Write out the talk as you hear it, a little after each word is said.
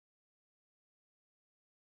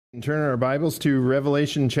And turn our Bibles to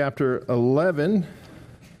Revelation chapter 11.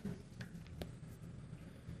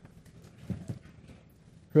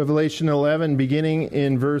 Revelation 11, beginning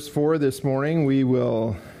in verse 4 this morning, we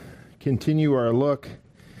will continue our look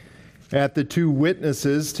at the two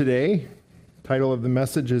witnesses today. Title of the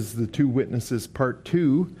message is The Two Witnesses Part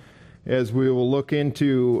 2, as we will look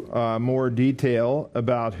into more detail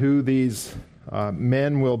about who these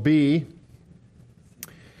men will be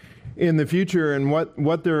in the future and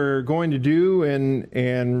what they're going to do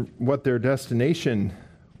and what their destination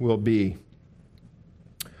will be.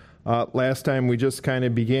 Last time we just kind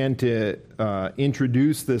of began to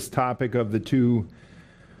introduce this topic of the two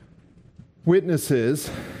witnesses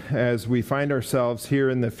as we find ourselves here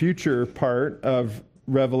in the future part of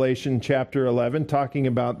Revelation chapter 11, talking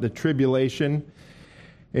about the tribulation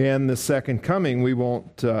and the second coming. We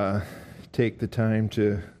won't take the time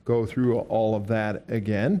to go through all of that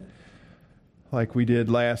again like we did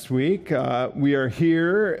last week. We are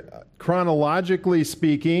here, chronologically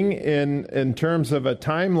speaking, in terms of a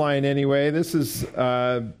timeline anyway. This is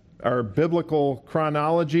our biblical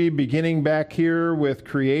chronology, beginning back here with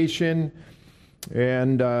creation.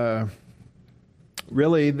 And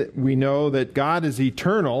really, we know that God is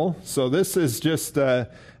eternal. So this is just a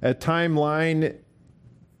timeline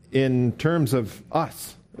in terms of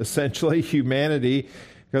us, essentially, humanity.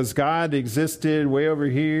 Because God existed way over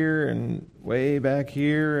here and way back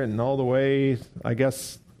here and all the way, I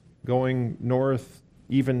guess, going north,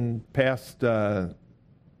 even past the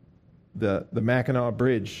Mackinac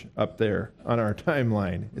Bridge up there on our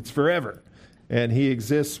timeline. It's forever. And he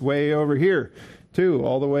exists way over here, too,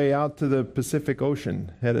 all the way out to the Pacific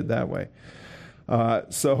Ocean, headed that way.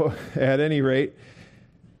 So, at any rate,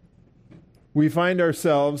 we find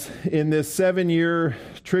ourselves in this 7-year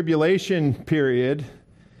tribulation period.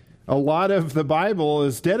 A lot of the Bible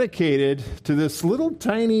is dedicated to this little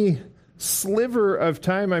tiny sliver of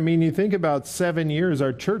time. I mean, you think about 7 years.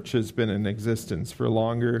 Our church has been in existence for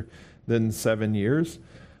longer than 7 years.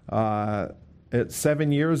 At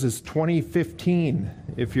 7 years is 2015,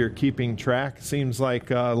 if you're keeping track. Seems like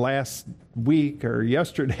last week or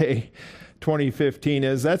yesterday, 2015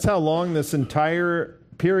 is. That's how long this entire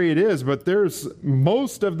period is, but there's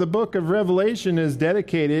most of the book of Revelation is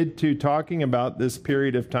dedicated to talking about this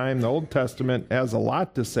period of time. The Old Testament has a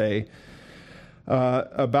lot to say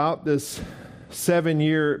about this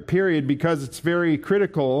 7-year period because it's very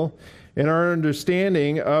critical in our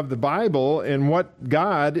understanding of the Bible and what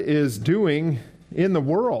God is doing in the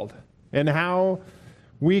world and how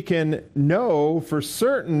we can know for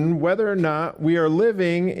certain whether or not we are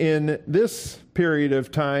living in this period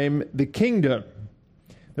of time, the kingdom.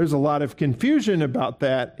 There's a lot of confusion about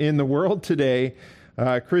that in the world today,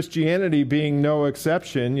 Christianity being no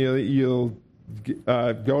exception. You'll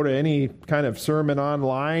go to any kind of sermon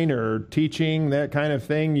online or teaching, that kind of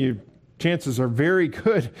thing. Chances are very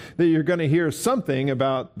good that you're going to hear something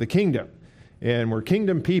about the kingdom. And we're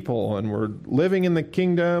kingdom people, and we're living in the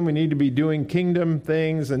kingdom. We need to be doing kingdom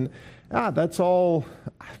things. And that's not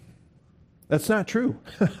true.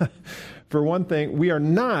 For one thing, we are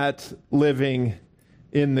not living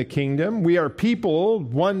in the kingdom. We are people,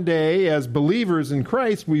 one day, as believers in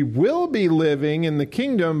Christ, we will be living in the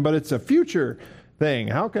kingdom, but it's a future thing.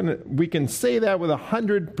 How can we can say that with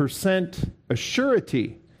 100%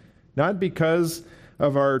 assurity? Not because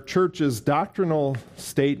of our church's doctrinal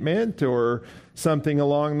statement or something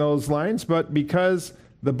along those lines, but because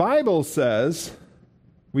the Bible says,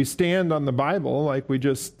 we stand on the Bible, like we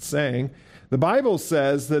just sang. The Bible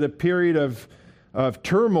says that a period of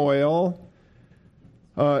turmoil,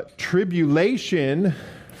 tribulation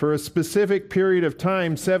for a specific period of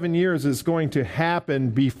time, 7 years, is going to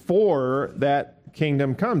happen before that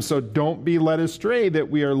kingdom comes. So don't be led astray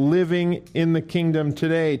that we are living in the kingdom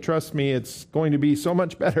today. Trust me, it's going to be so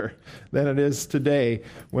much better than it is today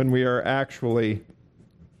when we are actually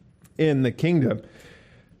in the kingdom.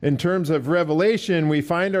 In terms of Revelation, we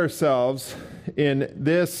find ourselves in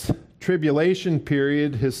this tribulation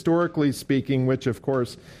period, historically speaking, which of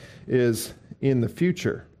course is in the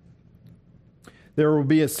future. There will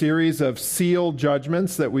be a series of seal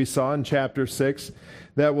judgments that we saw in chapter 6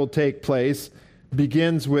 that will take place.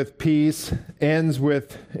 Begins with peace, ends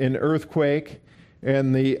with an earthquake,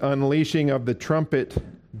 and the unleashing of the trumpet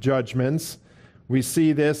judgments. We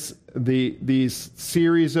see these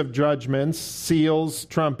series of judgments, seals,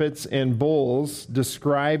 trumpets, and bowls,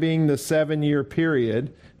 describing the 7-year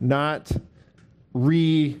period, not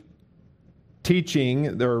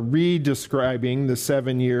teaching or re-describing the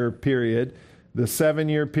 7-year period. The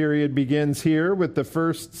 7-year period begins here with the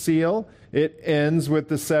first seal. It ends with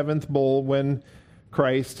the 7th bowl when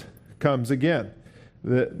Christ comes again.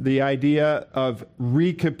 The idea of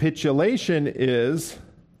recapitulation is,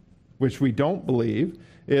 which we don't believe,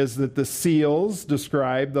 is that the seals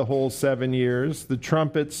describe the whole 7 years, the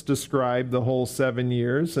trumpets describe the whole 7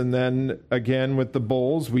 years, and then again with the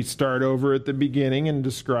bowls, we start over at the beginning and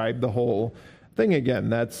describe the whole thing again.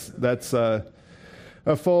 That's a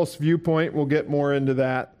false viewpoint. We'll get more into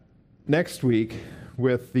that next week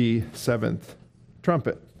with the seventh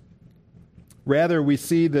trumpet. Rather, we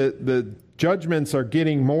see the judgments are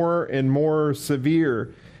getting more and more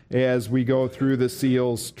severe as we go through the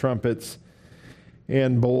seals, trumpets,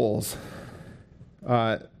 and bowls.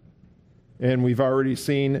 And we've already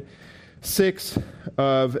seen 6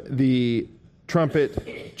 of the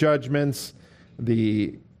trumpet judgments,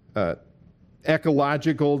 the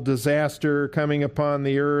ecological disaster coming upon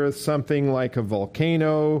the earth, something like a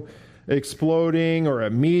volcano exploding or a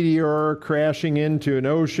meteor crashing into an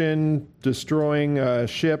ocean, destroying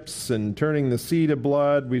ships and turning the sea to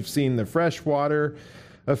blood. We've seen the fresh water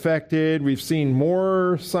affected. We've seen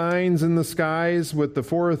more signs in the skies with the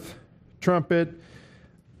 4th trumpet,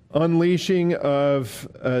 unleashing of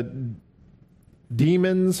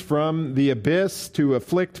demons from the abyss to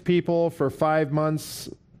afflict people for 5 months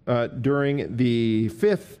during the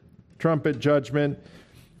 5th trumpet judgment.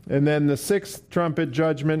 And then the 6th trumpet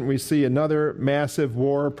judgment, we see another massive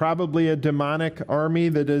war, probably a demonic army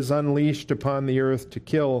that is unleashed upon the earth to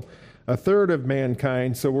kill a third of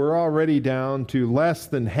mankind. So we're already down to less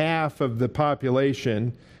than half of the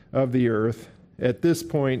population of the earth at this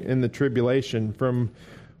point in the tribulation from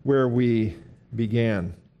where we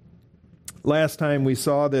began. Last time we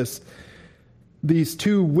saw these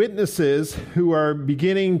 2 witnesses who are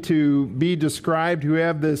beginning to be described, who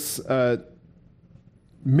have this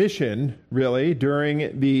mission, really,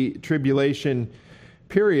 during the tribulation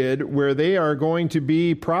period, where they are going to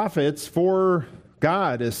be prophets for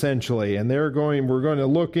God, essentially. And we're going to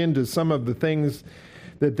look into some of the things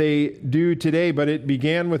that they do today, but it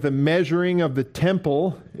began with a measuring of the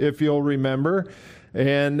temple, if you'll remember.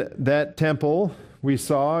 And that temple, we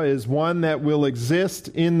saw, is one that will exist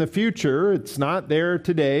in the future. It's not there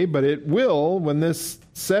today, but it will when this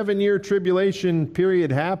 7-year tribulation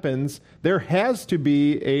period happens. There has to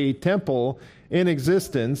be a temple in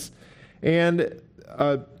existence. And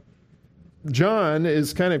John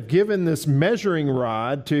is kind of given this measuring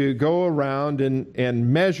rod to go around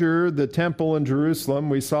and measure the temple in Jerusalem.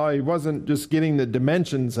 We saw he wasn't just getting the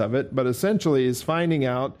dimensions of it, but essentially is finding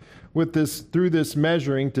out through this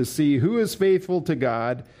measuring to see who is faithful to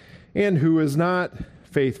God and who is not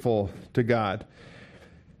faithful to God.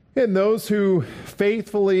 And those who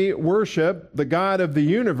faithfully worship the God of the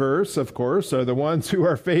universe, of course, are the ones who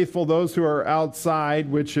are faithful. Those who are outside,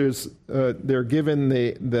 which is they're given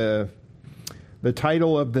the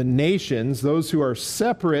title of the nations, those who are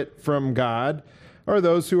separate from God, are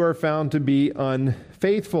those who are found to be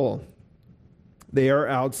unfaithful. They are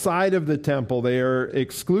outside of the temple. They are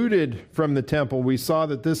excluded from the temple. We saw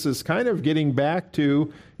that this is kind of getting back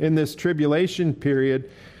to, in this tribulation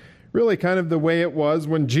period, really kind of the way it was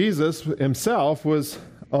when Jesus himself was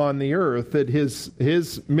on the earth, that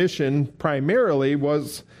his mission primarily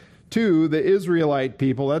was to the Israelite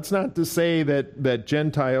people. That's not to say that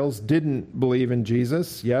Gentiles didn't believe in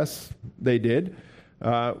Jesus. Yes, they did.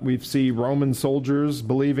 We see Roman soldiers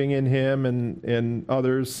believing in him and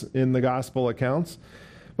others in the gospel accounts.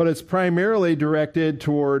 But it's primarily directed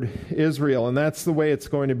toward Israel, and that's the way it's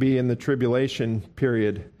going to be in the tribulation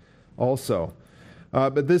period also.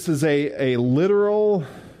 But this is a literal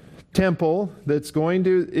temple that's going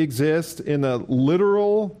to exist in a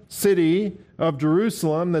literal city of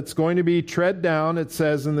Jerusalem that's going to be tread down, it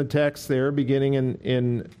says in the text there, beginning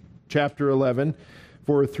in chapter 11,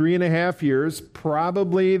 for 3.5 years.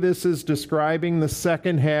 Probably this is describing the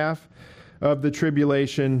second half of the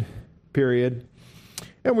tribulation period.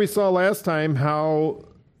 And we saw last time how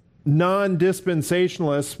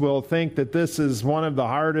non-dispensationalists will think that this is one of the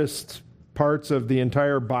hardest parts of the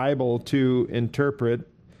entire Bible to interpret.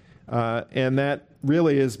 And that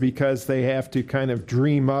really is because they have to kind of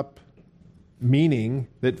dream up meaning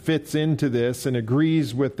that fits into this and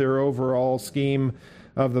agrees with their overall scheme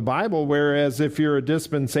of the Bible. Whereas if you're a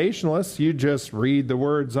dispensationalist, you just read the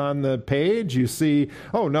words on the page. You see,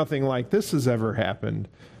 oh, nothing like this has ever happened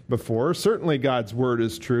before. Certainly God's word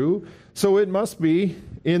is true, so it must be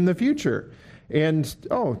in the future. And,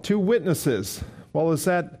 2 witnesses. Well, is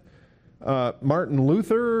that Martin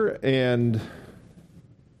Luther and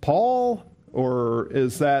Paul? Or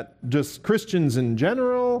is that just Christians in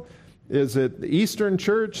general? Is it the Eastern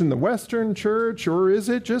Church and the Western Church? Or is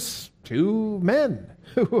it just 2 men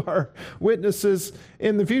who are witnesses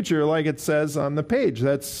in the future, like it says on the page?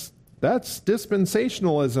 That's That's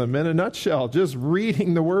dispensationalism in a nutshell. Just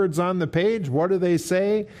reading the words on the page. What do they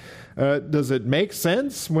say? Does it make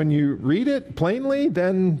sense when you read it plainly?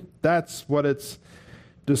 Then that's what it's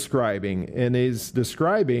describing. And he's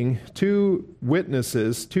describing two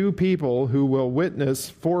witnesses, two people who will witness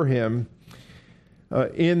for him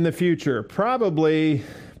in the future. Probably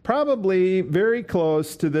very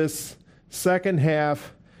close to this second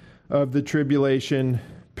half of the tribulation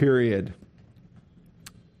period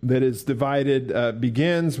that is divided,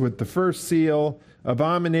 begins with the first seal,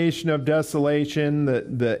 abomination of desolation,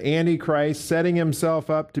 the Antichrist setting himself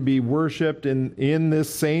up to be worshipped in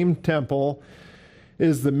this same temple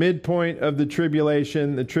is the midpoint of the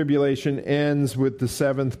tribulation. The tribulation ends with the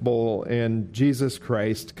seventh bowl and Jesus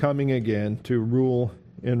Christ coming again to rule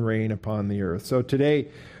and reign upon the earth. So today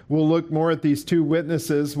we'll look more at these two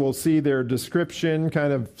witnesses. We'll see their description,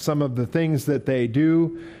 kind of some of the things that they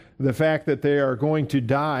do, the fact that they are going to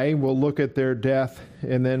die. We'll look at their death,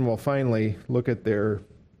 and then we'll finally look at their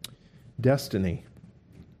destiny.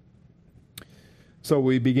 So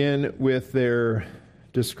we begin with their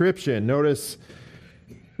description. Notice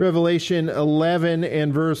Revelation 11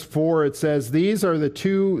 and verse 4, it says, these are the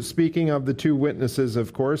two, speaking of the two witnesses,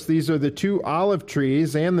 of course, these are the two olive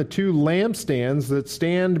trees and the two lampstands that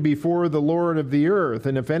stand before the Lord of the earth.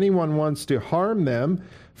 And if anyone wants to harm them,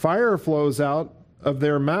 fire flows out of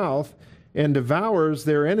their mouth and devours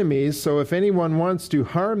their enemies. So if anyone wants to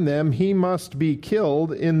harm them, he must be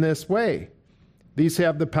killed in this way. These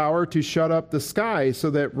have the power to shut up the sky so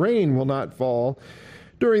that rain will not fall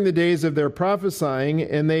during the days of their prophesying,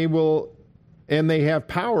 and they have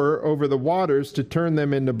power over the waters to turn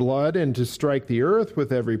them into blood and to strike the earth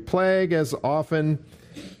with every plague as often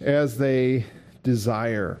as they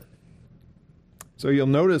desire. So you'll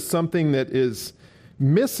notice something that is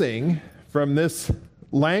missing from this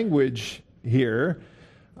language here.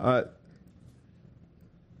 Well,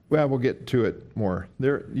 we'll get to it more.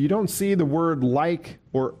 You don't see the word like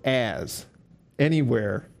or as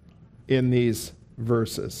anywhere in these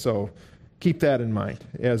verses. So keep that in mind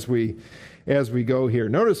as we go here.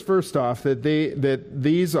 Notice first off that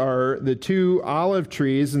these are the two olive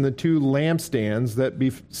trees and the two lampstands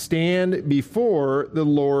that stand before the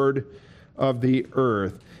Lord of the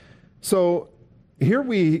earth. So here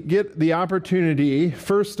we get the opportunity,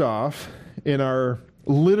 first off, in our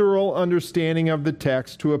literal understanding of the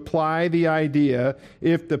text, to apply the idea,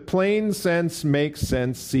 if the plain sense makes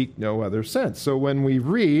sense, seek no other sense. So when we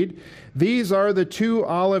read, these are the two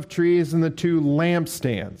olive trees and the two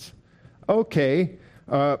lampstands. Okay,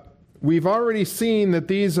 we've already seen that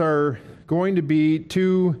these are going to be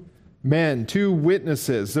two men, two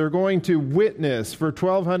witnesses. They're going to witness for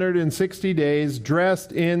 1,260 days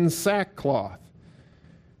dressed in sackcloth.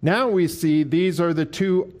 Now we see these are the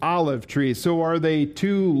two olive trees. So are they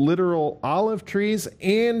two literal olive trees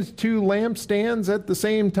and two lampstands at the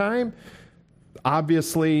same time?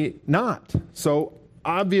 Obviously not. So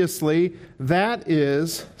obviously that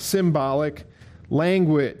is symbolic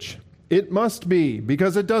language. It must be,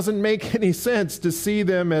 because it doesn't make any sense to see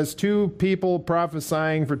them as two people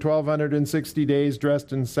prophesying for 1,260 days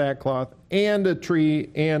dressed in sackcloth and a tree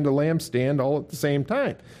and a lampstand all at the same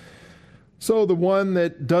time. So the one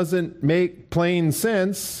that doesn't make plain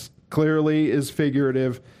sense clearly is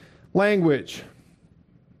figurative language.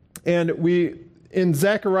 And in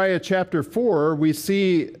Zechariah chapter 4, we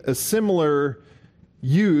see a similar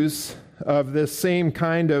use of this same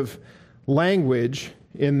kind of language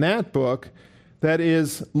in that book that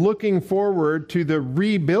is looking forward to the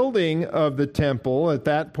rebuilding of the temple. At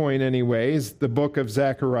that point anyways, the book of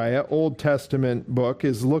Zechariah, Old Testament book,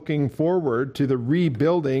 is looking forward to the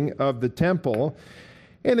rebuilding of the temple.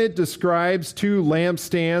 And it describes two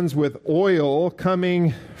lampstands with oil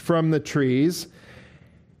coming from the trees.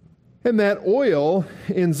 And that oil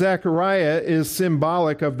in Zechariah is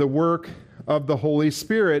symbolic of the work of the Holy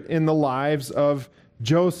Spirit in the lives of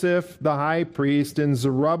Joseph, the high priest, and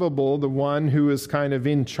Zerubbabel, the one who is kind of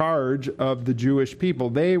in charge of the Jewish people.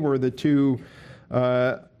 They were the two,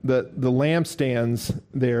 the lampstands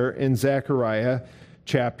there in Zechariah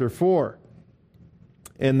chapter 4.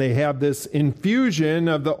 And they have this infusion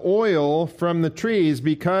of the oil from the trees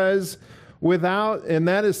because and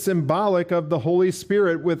that is symbolic of the Holy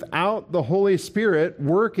Spirit. Without the Holy Spirit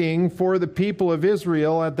working for the people of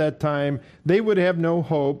Israel at that time, they would have no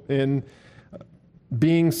hope in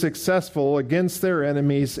being successful against their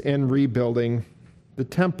enemies and rebuilding the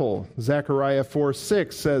temple. Zechariah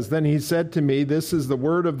 4:6 says, "Then he said to me, this is the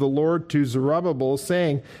word of the Lord to Zerubbabel,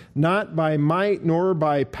 saying, not by might nor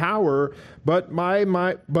by power, but by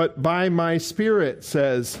my spirit,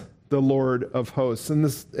 says the Lord of hosts."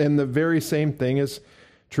 And the very same thing is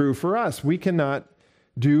true for us. We cannot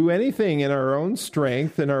do anything in our own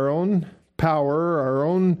strength, in our own power, our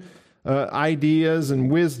own ideas and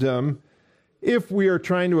wisdom. If we are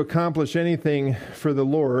trying to accomplish anything for the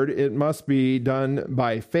Lord, it must be done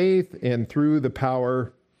by faith and through the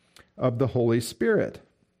power of the Holy Spirit.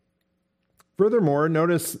 Furthermore,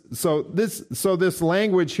 notice, so this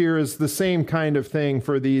language here is the same kind of thing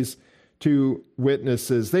for these two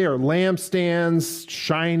witnesses. They are lampstands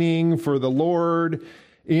shining for the Lord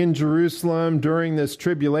in Jerusalem during this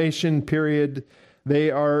tribulation period.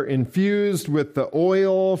 They are infused with the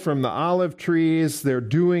oil from the olive trees. They're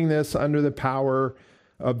doing this under the power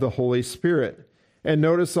of the Holy Spirit. And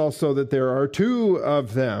notice also that there are two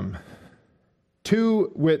of them,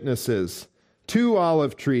 two witnesses, two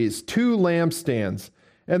olive trees, two lampstands.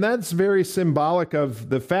 And that's very symbolic of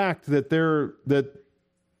the fact that the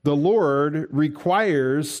Lord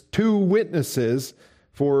requires two witnesses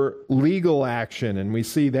for legal action. And we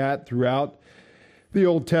see that throughout the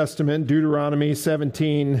Old Testament. Deuteronomy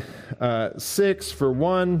 17:6 for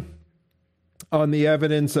one, on the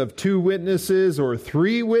evidence of two witnesses or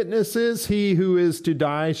three witnesses, he who is to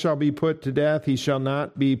die shall be put to death. He shall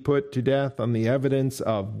not be put to death on the evidence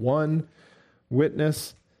of one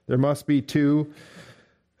witness. There must be two.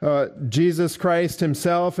 Jesus Christ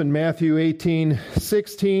himself in Matthew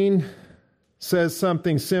 18:16 says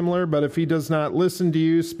something similar, but if he does not listen to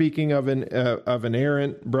you, speaking of an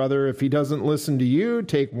errant brother, if he doesn't listen to you,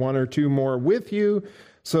 take one or two more with you,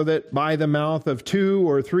 so that by the mouth of two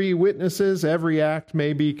or three witnesses every act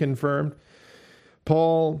may be confirmed.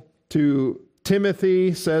 Paul to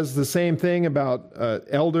Timothy says the same thing about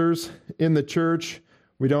elders in the church.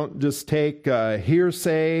 We don't just take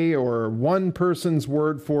hearsay or one person's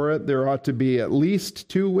word for it. There ought to be at least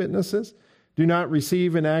two witnesses. Do not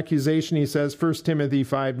receive an accusation, he says, 1 Timothy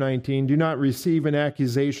 5:19. Do not receive an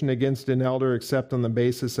accusation against an elder except on the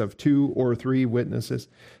basis of two or three witnesses.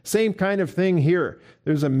 Same kind of thing here.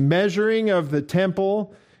 There's a measuring of the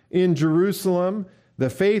temple in Jerusalem. The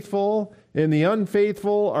faithful and the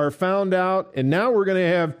unfaithful are found out, and now we're going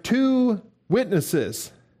to have two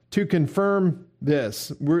witnesses to confirm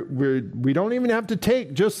this. We don't even have to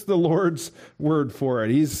take just the Lord's word for it.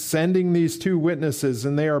 He's sending these two witnesses,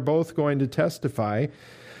 and they are both going to testify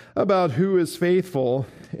about who is faithful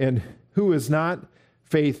and who is not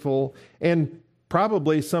faithful, and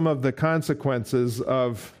probably some of the consequences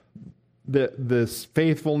of this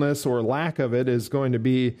faithfulness or lack of it is going to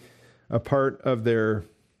be a part of their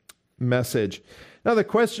message. Now, the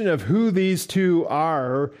question of who these two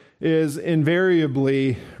are is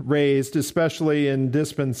invariably raised, especially in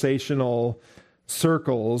dispensational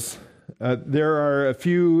circles. There are a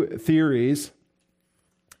few theories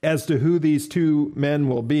as to who these two men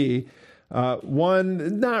will be.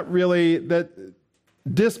 One, not really, that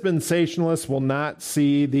dispensationalists will not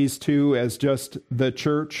see these two as just the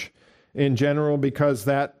church in general, because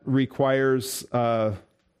that requires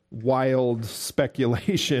wild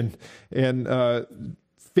speculation and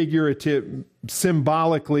figurative,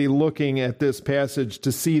 symbolically looking at this passage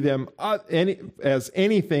to see them as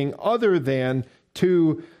anything other than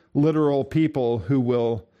two literal people who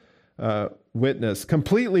will witness.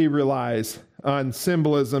 Completely relies on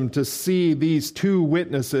symbolism to see these two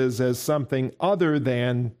witnesses as something other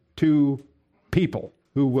than two people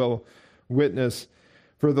who will witness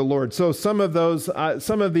for the Lord. So some of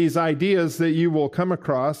these ideas that you will come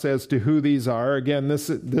across as to who these are, again, this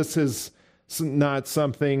is not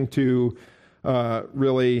something to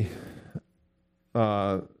really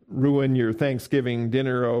ruin your Thanksgiving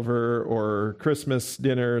dinner over, or Christmas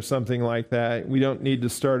dinner or something like that. We don't need to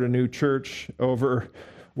start a new church over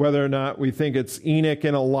whether or not we think it's Enoch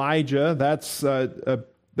and Elijah.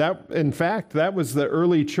 In fact, that was the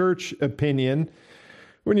early church opinion.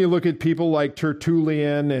 When you look at people like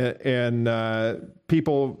Tertullian and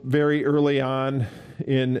people very early on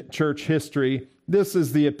in church history, this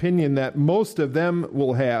is the opinion that most of them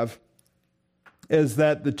will have, is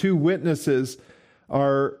that the two witnesses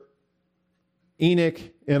are Enoch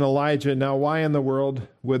and Elijah. Now, why in the world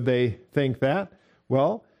would they think that?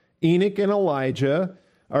 Well, Enoch and Elijah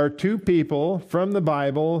are two people from the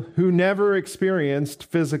Bible who never experienced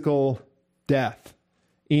physical death.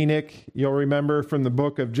 Enoch, you'll remember from the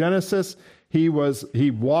book of Genesis, he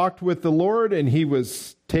walked with the Lord and he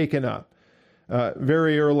was taken up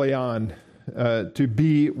very early on to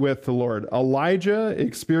be with the Lord. Elijah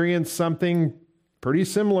experienced something pretty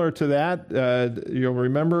similar to that. You'll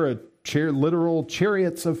remember literal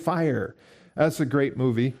chariots of fire. That's a great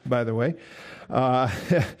movie, by the way.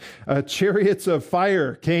 Chariots of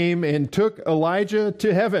fire came and took Elijah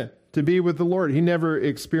to heaven to be with the Lord. He never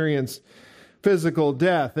experienced physical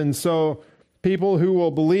death. And so people who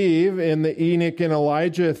will believe in the Enoch and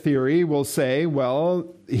Elijah theory will say,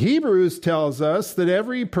 well, Hebrews tells us that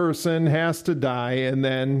every person has to die and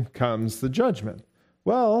then comes the judgment.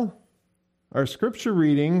 Well, our scripture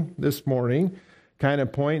reading this morning kind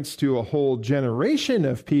of points to a whole generation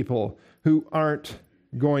of people who aren't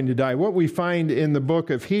going to die. What we find in the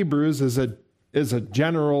book of Hebrews is a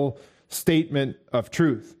general statement of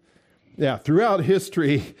truth. Yeah, throughout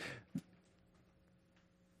history,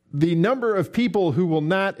 the number of people who will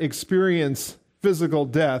not experience physical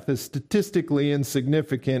death is statistically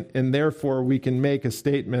insignificant, and therefore we can make a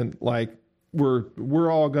statement like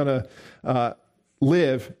we're all going to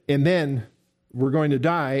live, and then we're going to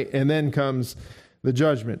die, and then comes the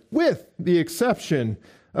judgment, with the exception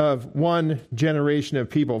of one generation of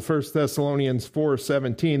people. 1 Thessalonians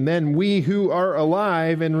 4:17, then we who are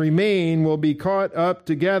alive and remain will be caught up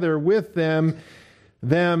together with them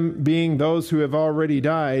being those who have already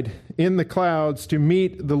died, in the clouds to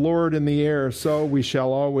meet the Lord in the air. So we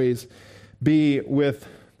shall always be with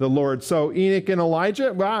the Lord. So Enoch and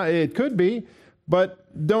Elijah, well, it could be,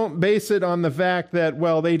 but don't base it on the fact that,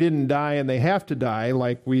 well, they didn't die and they have to die,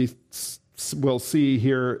 like we'll see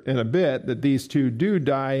here in a bit, that these two do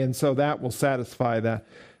die, and so that will satisfy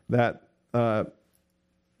that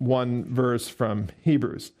one verse from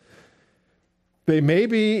Hebrews. They may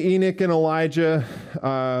be Enoch and Elijah.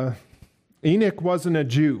 Enoch wasn't a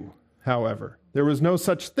Jew, however. There was no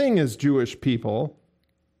such thing as Jewish people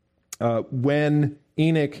when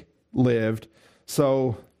Enoch lived,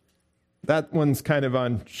 so that one's kind of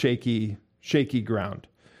on shaky ground.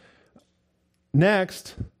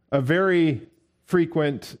 Next, a very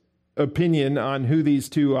frequent opinion on who these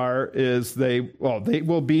two are is they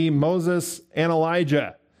will be Moses and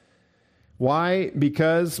Elijah. Why?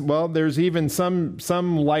 Because, well, there's even some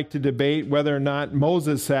like to debate whether or not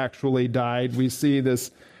Moses actually died. We see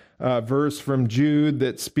this verse from Jude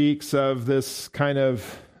that speaks of this kind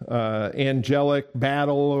of angelic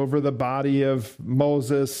battle over the body of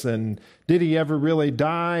Moses, and did he ever really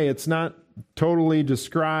die? It's not totally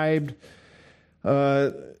described.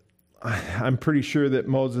 I'm pretty sure that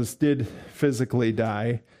Moses did physically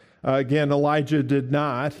die. Again, Elijah did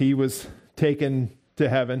not. He was taken to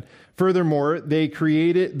heaven. Furthermore, they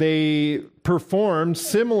performed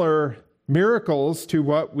similar miracles to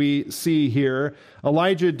what we see here.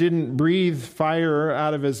 Elijah didn't breathe fire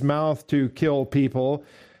out of his mouth to kill people.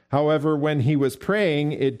 However, when he was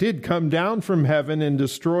praying, it did come down from heaven and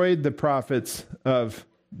destroyed the prophets of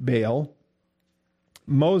Baal.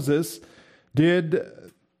 Moses did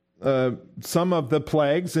some of the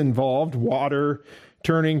plagues involved water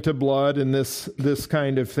turning to blood and this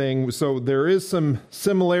kind of thing. So there is some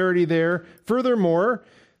similarity there. Furthermore,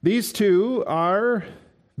 these two are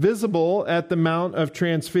visible at the Mount of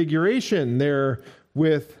Transfiguration there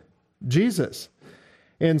with Jesus.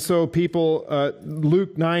 And so people,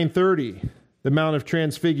 Luke 9:30, the Mount of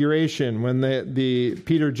Transfiguration, when the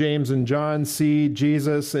Peter, James, and John see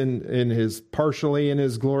Jesus partially in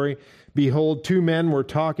his glory, behold, two men were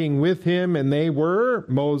talking with him, and they were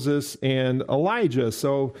Moses and Elijah.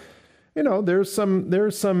 So, there's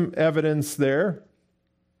some evidence there.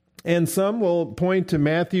 And some will point to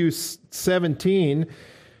Matthew 17,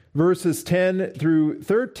 verses 10 through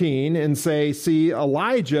 13, and say, see,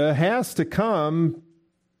 Elijah has to come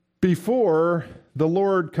before the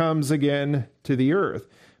Lord comes again to the earth.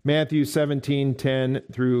 Matthew 17, 10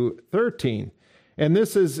 through 13. And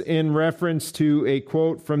this is in reference to a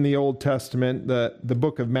quote from the Old Testament, the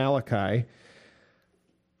book of Malachi.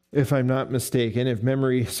 If I'm not mistaken, if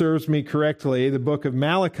memory serves me correctly, the book of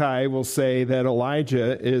Malachi will say that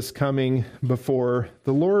Elijah is coming before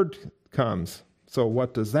the Lord comes. So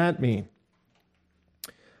what does that mean?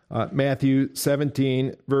 Matthew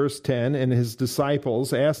 17, verse 10, and his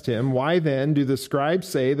disciples asked him, why then do the scribes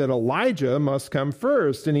say that Elijah must come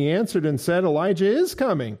first? And he answered and said, Elijah is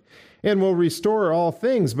coming and will restore all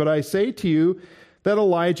things. But I say to you that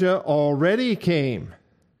Elijah already came,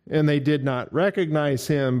 and they did not recognize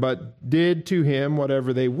him, but did to him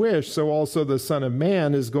whatever they wished. So also the Son of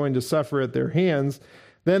Man is going to suffer at their hands.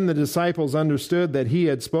 Then the disciples understood that he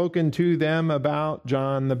had spoken to them about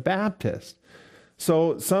John the Baptist.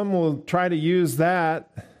 So some will try to use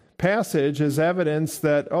that passage as evidence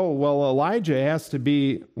that, Elijah has to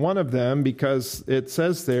be one of them, because it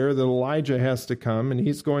says there that Elijah has to come and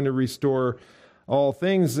he's going to restore all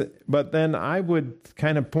things. But then I would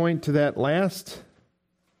kind of point to that last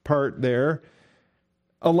part there.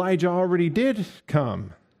 Elijah already did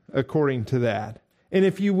come, according to that. And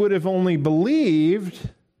if you would have only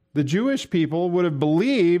believed, the Jewish people would have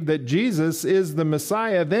believed that Jesus is the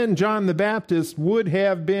Messiah, then John the Baptist would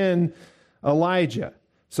have been Elijah.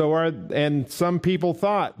 And some people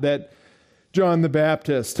thought that John the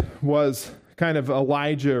Baptist was kind of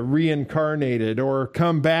Elijah reincarnated or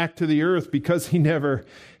come back to the earth because he never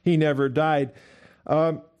died.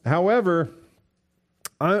 However,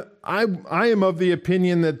 I am of the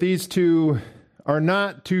opinion that these two are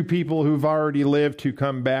not two people who've already lived to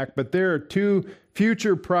come back, but there are two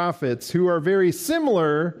future prophets who are very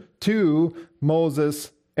similar to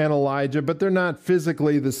Moses and Elijah, but they're not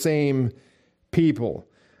physically the same people.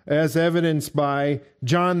 As evidenced by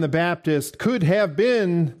John the Baptist could have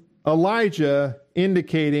been Elijah,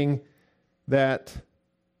 indicating that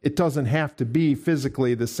it doesn't have to be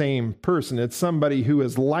physically the same person. It's somebody who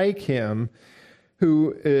is like him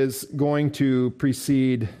who is going to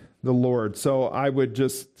precede the Lord. So I would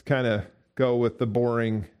just kind of go with the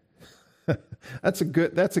boring. That's a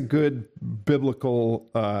good biblical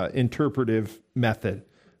interpretive method.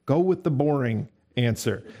 Go with the boring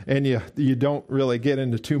answer, and you don't really get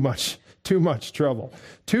into too much trouble.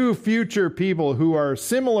 Two future people who are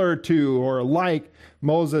similar to or like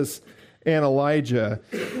Moses and Elijah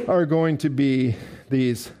are going to be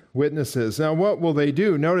these witnesses. Now, what will they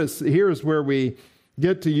do? Notice here's where we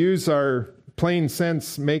get to use our plain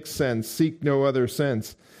sense makes sense, seek no other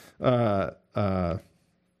sense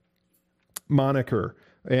moniker,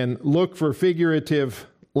 and look for figurative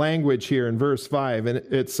language here in verse 5. And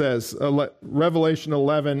it says, Revelation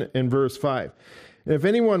 11 and verse 5. If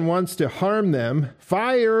anyone wants to harm them,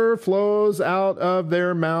 fire flows out of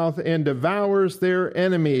their mouth and devours their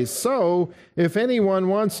enemies. So, if anyone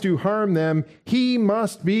wants to harm them, he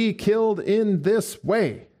must be killed in this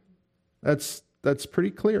way. That's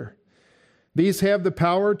pretty clear. These have the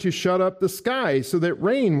power to shut up the sky so that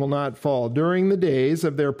rain will not fall during the days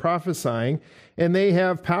of their prophesying, and they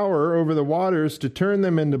have power over the waters to turn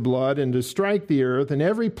them into blood and to strike the earth and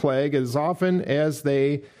every plague as often as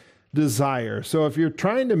they desire. So if you're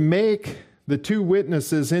trying to make the two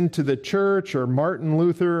witnesses into the church or Martin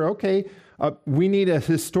Luther, okay, we need a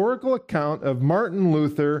historical account of Martin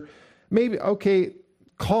Luther,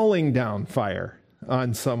 calling down fire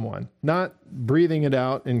on someone, not breathing it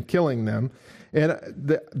out and killing them. And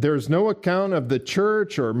there's no account of the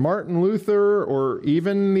church or Martin Luther or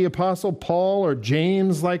even the Apostle Paul or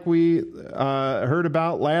James, like we heard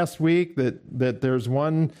about last week, that there's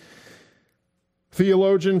one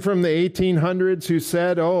theologian from the 1800s who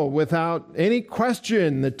said, without any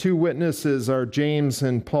question, the two witnesses are James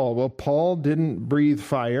and Paul. Well, Paul didn't breathe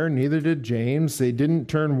fire, neither did James. They didn't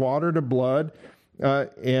turn water to blood.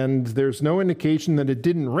 And there's no indication that it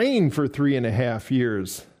didn't rain for 3.5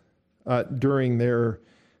 years during their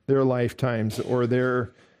lifetimes or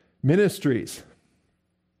their ministries.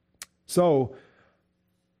 So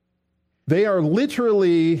they are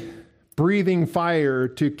literally breathing fire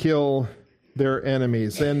to kill their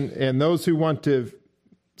enemies. And those who want to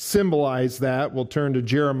symbolize that will turn to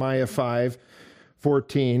Jeremiah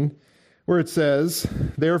 5:14, where it says,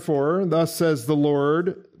 Therefore, thus says the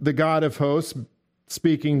Lord, the God of hosts,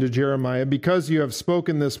 speaking to Jeremiah, because you have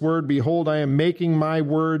spoken this word, behold, I am making my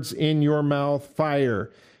words in your mouth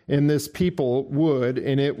fire, and this people wood,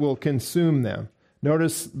 and it will consume them.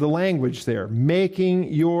 Notice the language there, making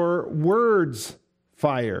your words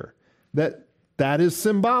fire. That is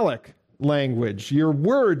symbolic language. Your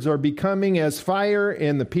words are becoming as fire,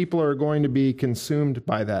 and the people are going to be consumed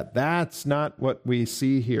by that. That's not what we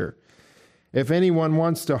see here. If anyone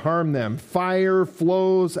wants to harm them, fire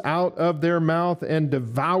flows out of their mouth and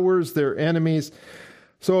devours their enemies.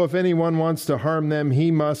 So if anyone wants to harm them,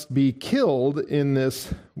 he must be killed in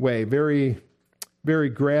this way. Very, very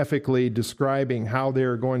graphically describing how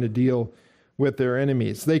they're going to deal with their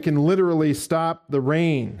enemies. They can literally stop the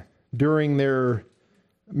rain during their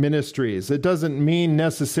ministries. It doesn't mean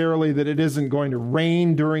necessarily that it isn't going to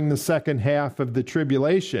rain during the second half of the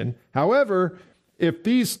tribulation. However, if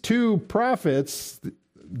these two prophets,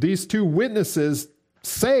 these two witnesses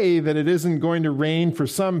say that it isn't going to rain for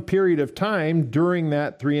some period of time during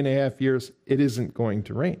that 3.5 years, it isn't going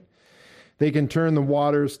to rain. They can turn the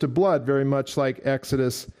waters to blood, very much like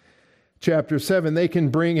Exodus chapter 7. They can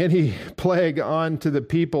bring any plague on to the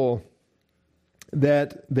people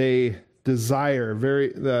that they desire.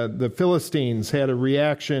 The Philistines had a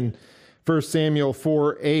reaction, 1 Samuel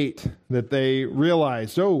 4:8, that they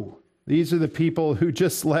realized, these are the people who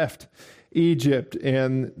just left Egypt,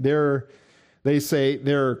 and they say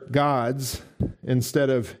their gods, instead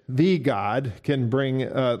of the God, can bring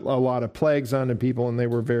a lot of plagues onto people, and they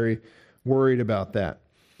were very worried about that.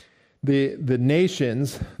 The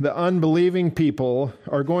nations, the unbelieving people,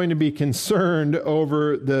 are going to be concerned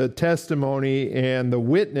over the testimony and the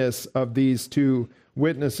witness of these two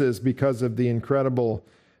witnesses because of the incredible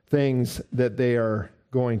things that they are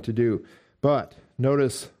going to do. But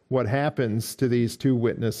notice what happens to these two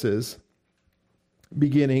witnesses,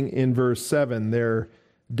 beginning in verse 7, their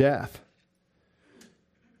death.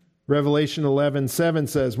 Revelation 11:7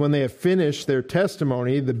 says, when they have finished their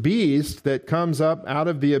testimony, the beast that comes up out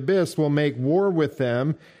of the abyss will make war with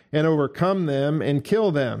them and overcome them and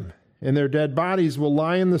kill them. And their dead bodies will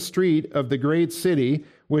lie in the street of the great city,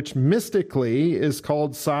 which mystically is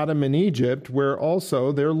called Sodom and Egypt, where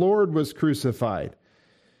also their Lord was crucified.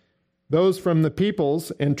 Those from the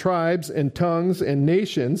peoples and tribes and tongues and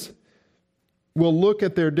nations will look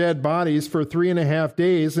at their dead bodies for 3.5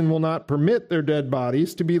 days and will not permit their dead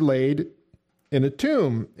bodies to be laid in a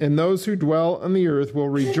tomb. And those who dwell on the earth will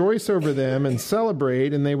rejoice over them and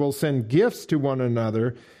celebrate, and they will send gifts to one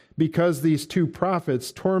another, because these two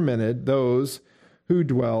prophets tormented those who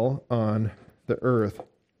dwell on the earth.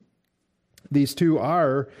 These two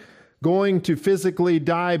are going to physically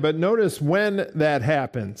die, but notice when that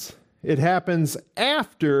happens. It happens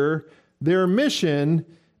after their mission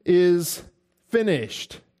is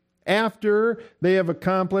finished, after they have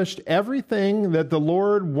accomplished everything that the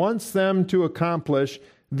Lord wants them to accomplish.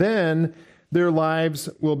 Then their lives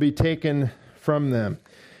will be taken from them.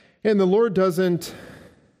 And the Lord doesn't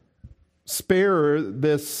spare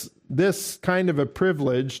this kind of a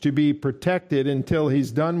privilege to be protected until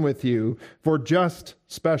he's done with you for just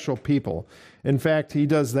special people. In fact, he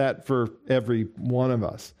does that for every one of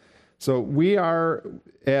us. So we are,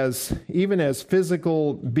 even as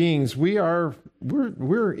physical beings, we're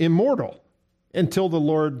immortal until the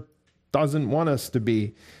Lord doesn't want us to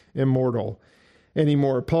be immortal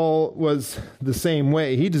anymore. Paul was the same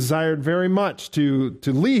way. He desired very much to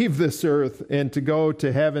leave this earth and to go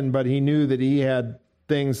to heaven, but he knew that he had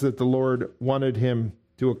things that the Lord wanted him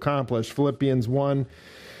to accomplish. Philippians 1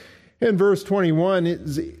 and verse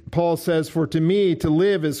 21, Paul says, "For to me to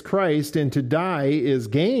live is Christ, and to die is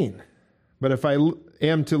gain. But if I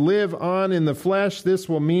am to live on in the flesh, this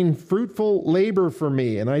will mean fruitful labor for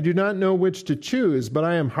me. And I do not know which to choose, but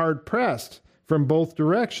I am hard pressed from both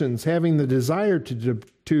directions, having the desire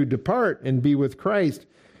to depart and be with Christ,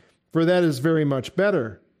 for that is very much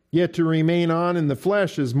better. Yet to remain on in the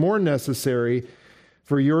flesh is more necessary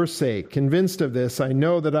for your sake. Convinced of this, I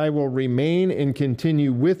know that I will remain and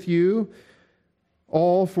continue with you,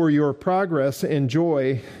 all for your progress and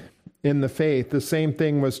joy in the faith." The same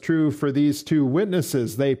thing was true for these two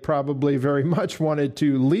witnesses. They probably very much wanted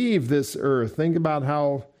to leave this earth. Think about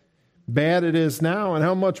how bad it is now and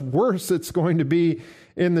how much worse it's going to be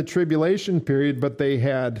in the tribulation period, but they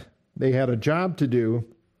had a job to do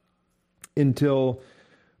until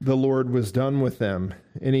the Lord was done with them.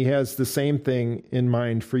 And he has the same thing in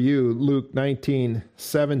mind for you. Luke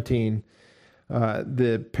 19:17,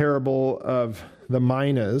 the parable of the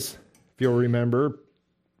minas, if you'll remember.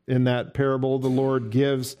 In that parable, the Lord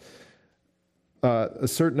gives a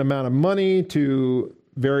certain amount of money to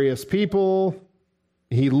various people.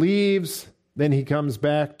 He leaves, then he comes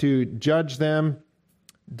back to judge them.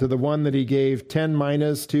 To the one that he gave 10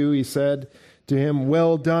 minas to, he said to him,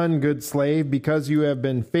 "Well done, good slave, because you have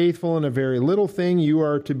been faithful in a very little thing, you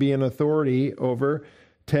are to be an authority over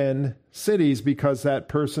 10 cities." Because that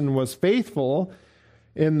person was faithful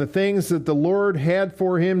in the things that the Lord had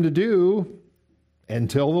for him to do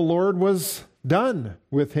until the Lord was done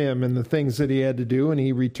with him and the things that he had to do, and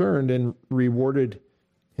he returned and rewarded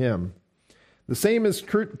him. The same is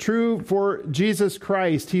true for Jesus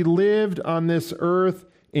Christ. He lived on this earth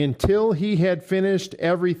until he had finished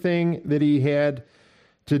everything that he had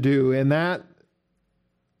to do. And that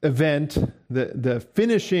event, the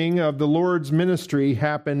finishing of the Lord's ministry,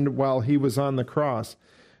 happened while he was on the cross.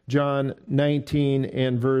 John 19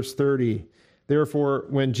 and verse 30. "Therefore,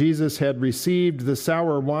 when Jesus had received the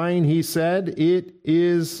sour wine, he said, 'It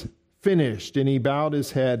is finished.' And he bowed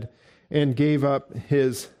his head and gave up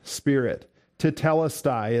his spirit."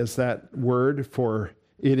 Tetelestai is that word for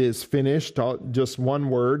 "it is finished," just one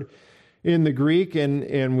word in the Greek.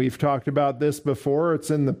 And we've talked about this before.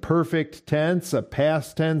 It's in the perfect tense, a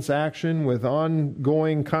past tense action with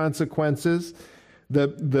ongoing consequences.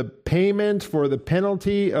 The payment for the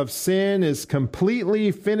penalty of sin is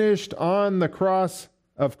completely finished on the cross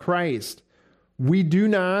of Christ. We do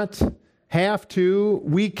not have to,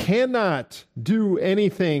 we cannot do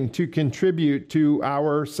anything to contribute to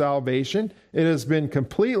our salvation. It has been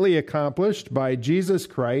completely accomplished by Jesus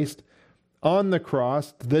Christ on the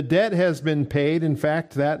cross. The debt has been paid. In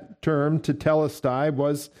fact, that term, tetelestai,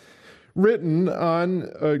 was written on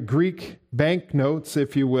Greek banknotes,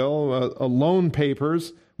 if you will, loan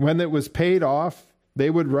papers. When it was paid off, they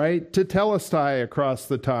would write tetelestai across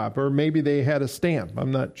the top, or maybe they had a stamp.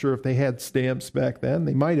 I'm not sure if they had stamps back then.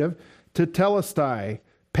 They might have. Tetelestai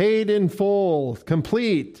paid in full,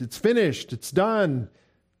 complete, it's finished, it's done.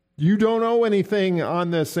 You don't owe anything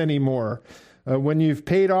on this anymore. When you've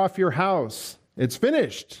paid off your house, it's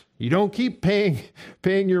finished. You don't keep paying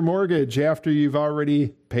your mortgage after you've already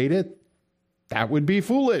paid it. That would be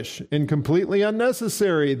foolish and completely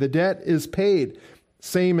unnecessary. The debt is paid.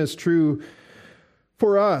 Same is true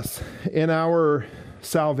for us in our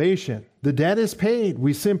salvation. The debt is paid.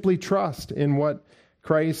 We simply trust in what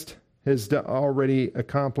Christ has already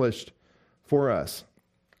accomplished for us.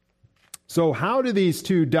 So how do these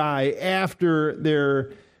two die after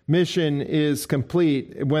their mission is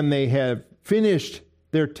complete, when they have finished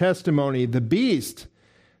their testimony? The beast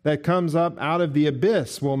that comes up out of the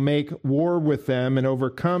abyss will make war with them and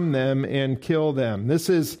overcome them and kill them. This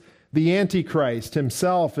is the Antichrist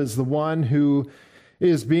himself, is the one who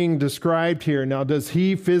is being described here. Now, does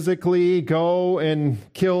he physically go and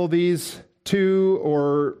kill these two,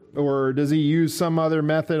 or does he use some other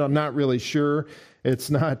method? I'm not really sure. It's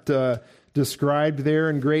not described there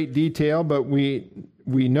in great detail, but we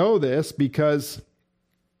know this because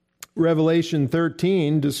Revelation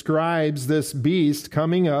 13 describes this beast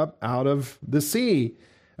coming up out of the sea,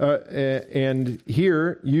 and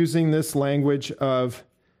here using this language of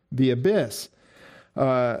the abyss.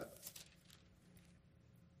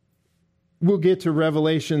 We'll get to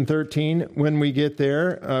Revelation 13 when we get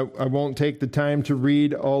there. I won't take the time to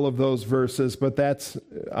read all of those verses, but that's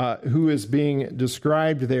who is being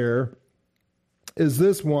described there, is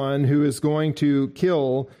this one who is going to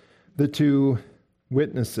kill the two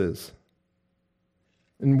witnesses.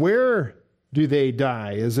 And where do they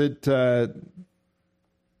die? Is it?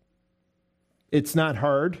 It's not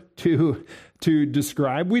hard to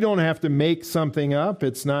describe. We don't have to make something up.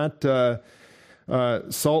 It's not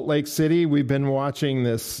Salt Lake City. We've been watching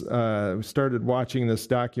this. Started watching this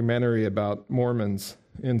documentary about Mormons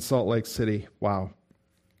in Salt Lake City. Wow.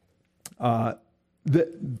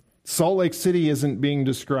 Salt Lake City isn't being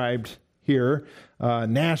described here.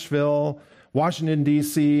 Nashville, Washington,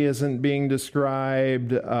 D.C. isn't being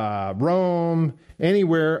described. Rome,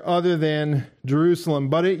 anywhere other than Jerusalem.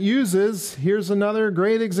 But it uses, here's another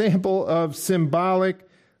great example of symbolic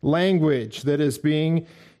language that is being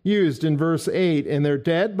used in verse 8. And their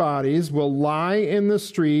dead bodies will lie in the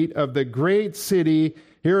street of the great city,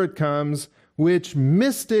 here it comes, which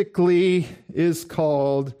mystically is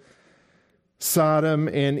called Sodom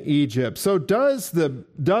and Egypt. So does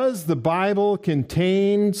the Bible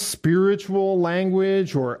contain spiritual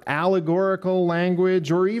language or allegorical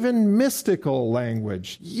language or even mystical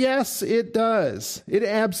language? Yes, it does. It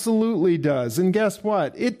absolutely does. And guess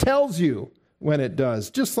what? It tells you when it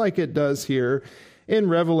does, just like it does here in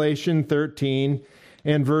Revelation 13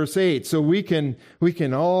 and verse 8. So we can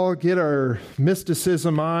all get our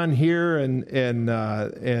mysticism on here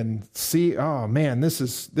and see, oh man, this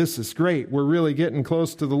is great. We're really getting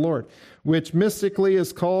close to the Lord, which mystically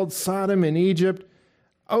is called Sodom and Egypt.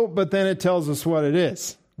 Oh, but then it tells us what it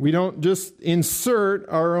is. We don't just insert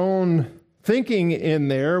our own thinking in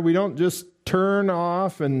there. We don't just turn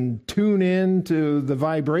off and tune in to the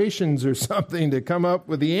vibrations or something to come up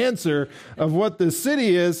with the answer of what this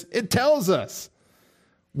city is. It tells us.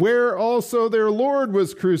 Where also their Lord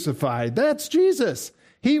was crucified. That's Jesus.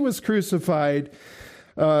 He was crucified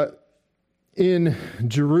in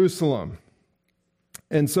Jerusalem.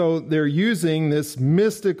 And so they're using this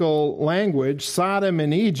mystical language, Sodom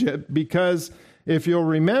and Egypt, because if you'll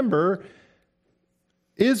remember,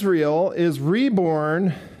 Israel is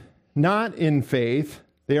reborn not in faith.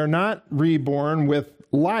 They are not reborn with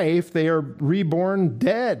life. They are reborn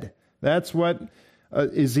dead. That's what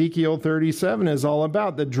Ezekiel 37 is all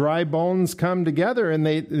about. The dry bones come together and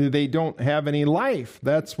they don't have any life.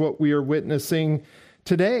 That's what we are witnessing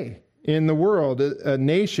today in the world. A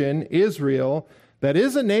nation, Israel, that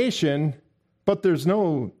is a nation, but there's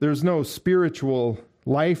no spiritual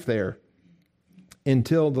life there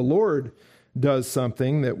until the Lord does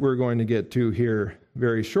something that we're going to get to here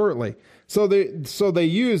very shortly. So they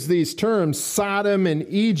use these terms, Sodom and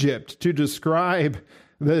Egypt, to describe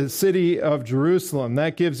the city of Jerusalem.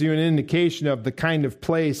 That gives you an indication of the kind of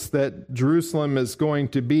place that Jerusalem is going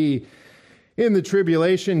to be in the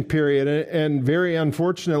tribulation period. And very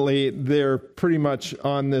unfortunately, they're pretty much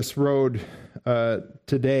on this road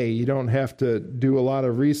today. You don't have to do a lot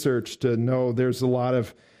of research to know there's a lot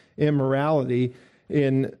of immorality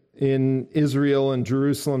in Israel and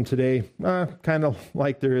Jerusalem today, kind of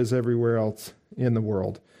like there is everywhere else in the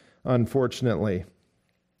world, unfortunately.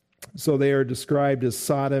 So they are described as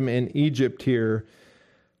Sodom and Egypt here.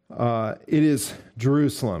 It is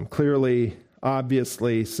Jerusalem, clearly,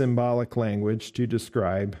 obviously symbolic language to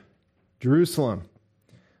describe Jerusalem.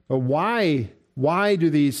 But why Why do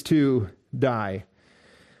these two die?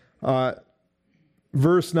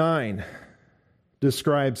 Verse 9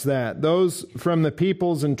 describes that. Those from the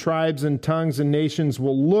peoples and tribes and tongues and nations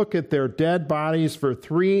will look at their dead bodies for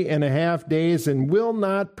 3.5 days and will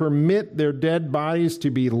not permit their dead bodies to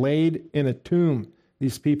be laid in a tomb.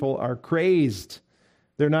 These people are crazed.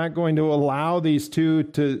 They're not going to allow these two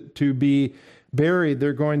to be buried.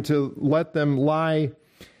 They're going to let them lie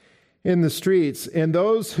in the streets. And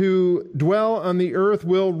those who dwell on the earth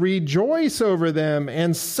will rejoice over them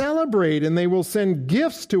and celebrate, and they will send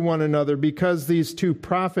gifts to one another because these two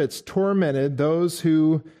prophets tormented those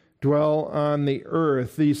who dwell on the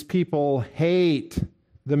earth. These people hate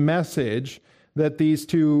the message that these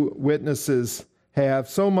two witnesses have,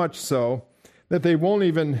 so much so that they won't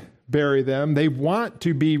even bury them. They want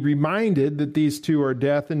to be reminded that these two are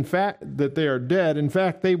dead. In fact, that they are dead. In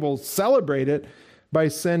fact, they will celebrate it by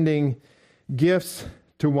sending gifts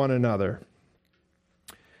to one another.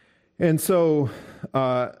 And so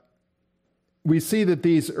we see that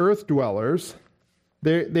these earth dwellers,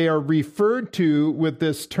 they are referred to with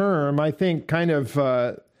this term, I think, kind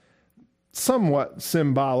of somewhat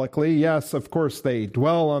symbolically. Yes, of course, they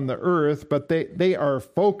dwell on the earth, but they are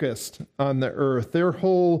focused on the earth. Their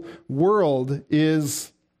whole world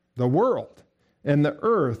is the world and the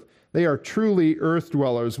earth. They are truly earth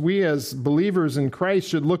dwellers. We as believers in Christ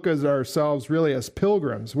should look at ourselves really as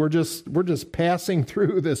pilgrims. We're just passing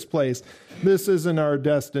through this place. This isn't our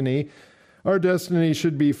destiny. Our destiny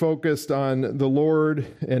should be focused on the Lord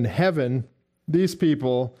and heaven. These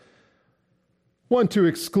people want to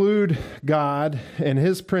exclude God and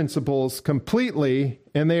his principles completely,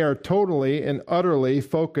 and they are totally and utterly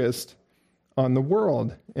focused on the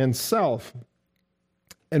world and self.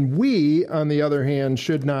 And we, on the other hand,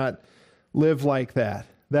 should not live like that.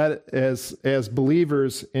 That as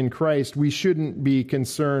believers in Christ, we shouldn't be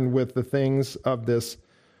concerned with the things of this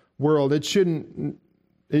world. It shouldn't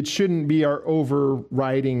be our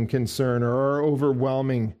overriding concern or our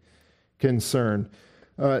overwhelming concern.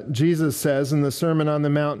 Jesus says in the Sermon on the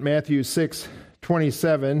Mount, Matthew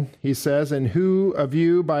 6:27, he says, "And who of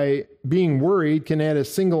you, by being worried, can add a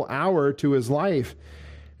single hour to his life?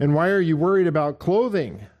 And why are you worried about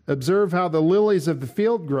clothing? Observe how the lilies of the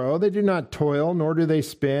field grow. They do not toil, nor do they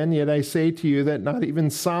spin. Yet I say to you that not even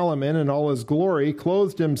Solomon in all his glory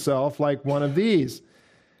clothed himself like one of these.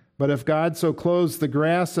 But if God so clothes the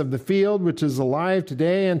grass of the field, which is alive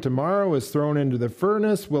today and tomorrow is thrown into the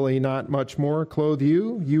furnace, will he not much more clothe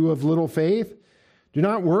you, you of little faith? Do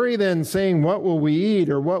not worry then, saying, what will we eat,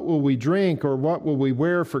 or what will we drink, or what will we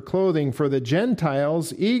wear for clothing? For the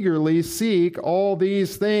Gentiles eagerly seek all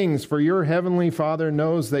these things, for your heavenly Father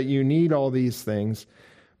knows that you need all these things.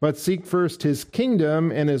 But seek first his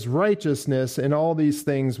kingdom and his righteousness, and all these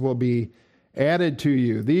things will be added to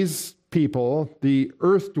you." These people, the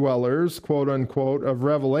earth dwellers, quote unquote, of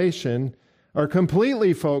Revelation, are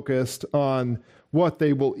completely focused on what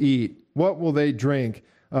they will eat, what will they drink,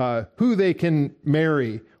 who they can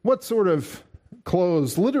marry, what sort of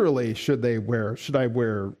clothes literally should they wear. Should I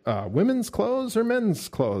wear women's clothes or men's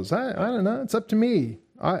clothes? I don't know. It's up to me.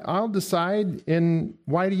 I'll decide, and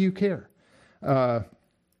why do you care?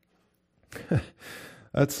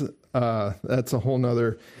 That's a whole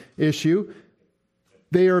nother issue.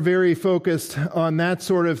 They are very focused on that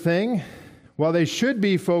sort of thing. While they should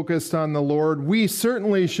be focused on the Lord, we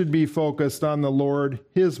certainly should be focused on the Lord,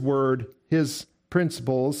 his word, his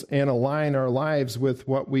principles, and align our lives with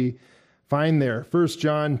what we find there. 1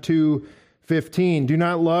 John 2:15, "Do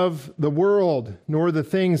not love the world, nor the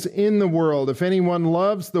things in the world. If anyone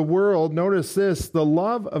loves the world," notice this, "the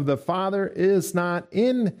love of the Father is not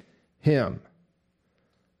in him."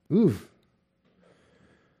 Oof.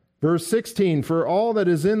 Verse 16, "For all that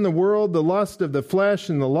is in the world, the lust of the flesh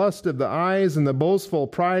and the lust of the eyes and the boastful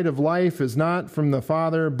pride of life is not from the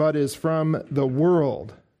Father, but is from the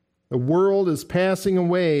world. The world is passing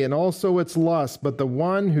away and also its lust, but the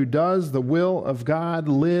one who does the will of God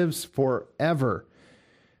lives forever."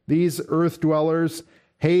 These earth dwellers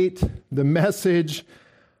hate the message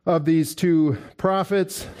of these two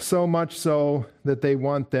prophets, so much so that they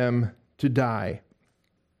want them to die.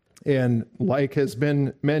 And like has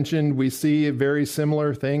been mentioned, we see very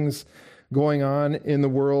similar things going on in the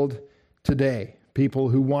world today. People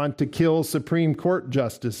who want to kill Supreme Court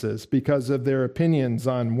justices because of their opinions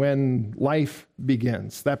on when life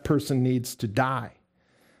begins. That person needs to die.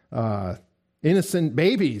 Innocent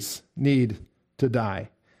babies need to die.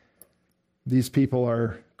 These people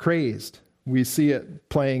are crazed. We see it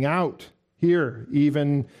playing out here,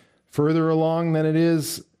 even further along than it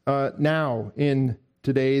is now in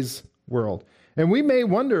today's world. And we may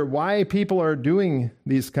wonder why people are doing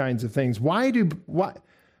these kinds of things.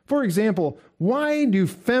 For example, why do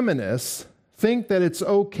feminists think that it's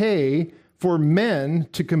okay for men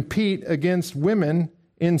to compete against women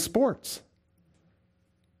in sports?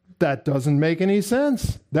 That doesn't make any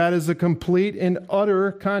sense. That is a complete and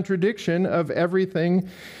utter contradiction of everything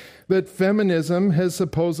that feminism has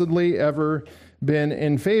supposedly ever been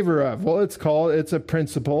in favor of. Well, it's a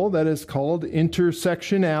principle that is called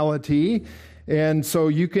intersectionality. And so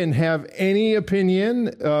you can have any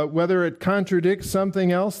opinion, whether it contradicts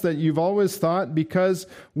something else that you've always thought, because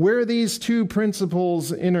where these two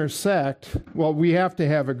principles intersect, well, we have to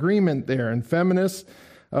have agreement there. And feminists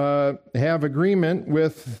have agreement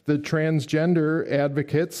with the transgender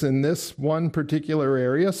advocates in this one particular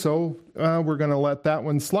area. So we're going to let that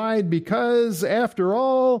one slide, because after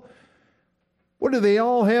all, what do they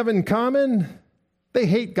all have in common? They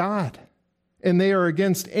hate God, and they are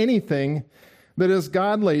against anything that is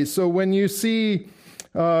godly. So when you see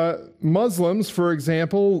Muslims, for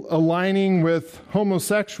example, aligning with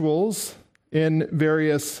homosexuals in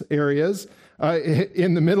various areas,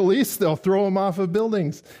 in the Middle East, they'll throw them off of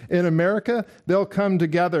buildings. In America, they'll come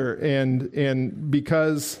together and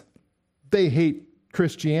because they hate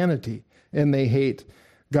Christianity and they hate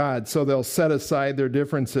God, so they'll set aside their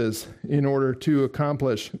differences in order to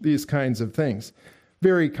accomplish these kinds of things.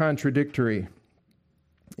 Very contradictory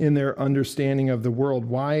in their understanding of the world.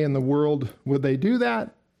 Why in the world would they do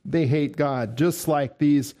that? They hate God, just like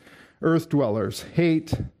these earth dwellers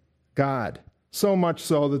hate God. So much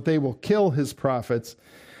so that they will kill his prophets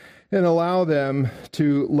and allow them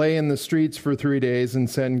to lay in the streets for 3 days and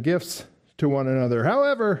send gifts to one another.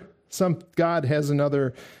 However, God has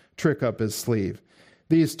another trick up his sleeve.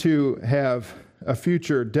 These two have a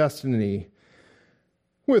future destiny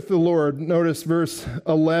with the Lord. Notice verse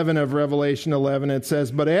 11 of Revelation 11. It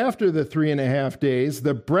says, "But after the 3.5 days,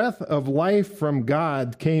 the breath of life from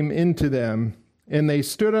God came into them, and they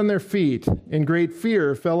stood on their feet, and great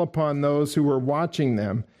fear fell upon those who were watching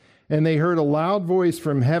them. And they heard a loud voice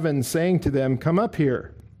from heaven saying to them, 'Come up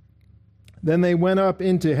here.' Then they went up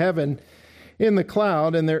into heaven in the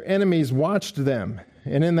cloud, and their enemies watched them.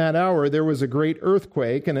 And in that hour there was a great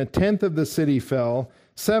earthquake, and 1/10 of the city fell,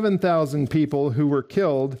 7,000 people who were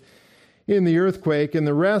killed in the earthquake, and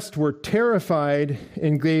the rest were terrified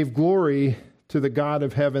and gave glory to the God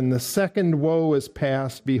of heaven. The second woe is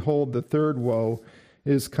past. Behold, the third woe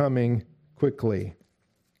is coming quickly."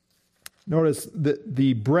 Notice that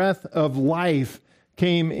the breath of life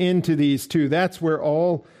came into these two. That's where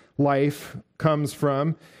all life comes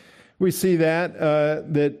from. We see that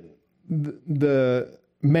the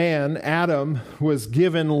man, Adam, was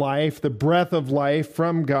given life, the breath of life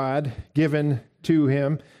from God given to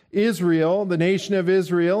him. Israel, the nation of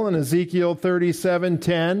Israel, in Ezekiel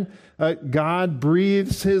 37:10, God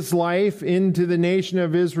breathes his life into the nation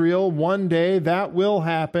of Israel. One day that will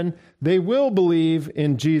happen. They will believe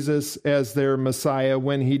in Jesus as their Messiah.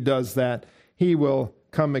 When he does that, he will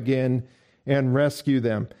come again and rescue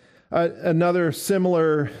them. Another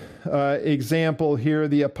similar example here,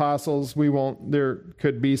 the apostles. There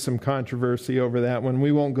could be some controversy over that one.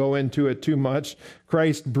 We won't go into it too much.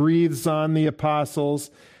 Christ breathes on the apostles,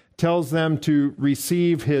 tells them to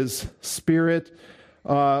receive his Spirit.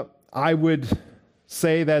 I would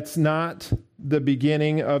say that's not the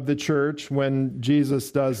beginning of the church. When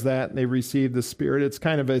Jesus does that, they receive the Spirit. It's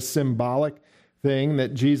kind of a symbolic thing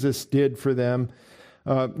that Jesus did for them.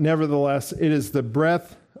 Nevertheless, it is the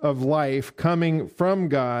breath of life coming from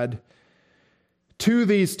God to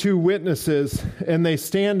these two witnesses, and they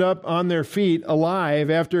stand up on their feet alive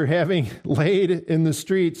after having laid in the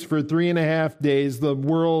streets for 3.5 days, the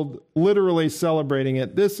world literally celebrating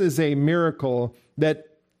it. This is a miracle that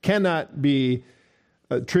cannot be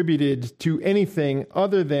attributed to anything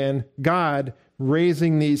other than God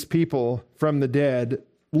raising these people from the dead,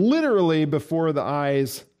 literally before the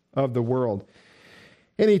eyes of the world.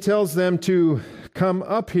 And he tells them to come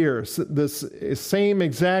up here. This same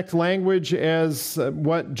exact language as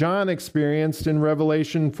what John experienced in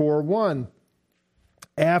Revelation 4:1.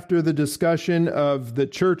 After the discussion of the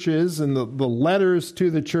churches and the letters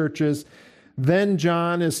to the churches, then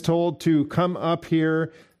John is told to come up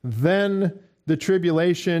here. Then the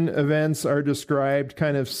tribulation events are described,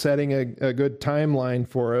 kind of setting a good timeline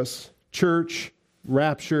for us. Church,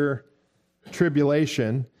 rapture,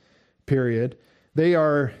 tribulation, period. They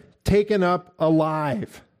are taken up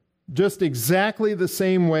alive, just exactly the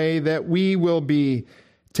same way that we will be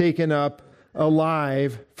taken up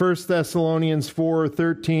alive. 1 Thessalonians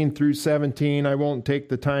 4:13 through 17. I won't take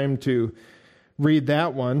the time to read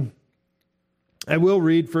that one. I will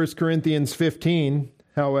read 1 Corinthians 15,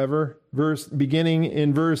 however, beginning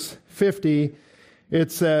in verse 50,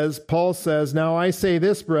 it says, Paul says, "Now I say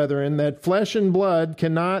this, brethren, that flesh and blood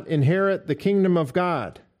cannot inherit the kingdom of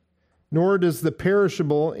God, nor does the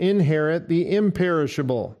perishable inherit the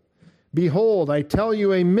imperishable. Behold, I tell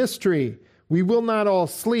you a mystery. We will not all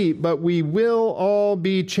sleep, but we will all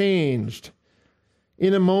be changed.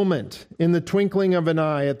 In a moment, in the twinkling of an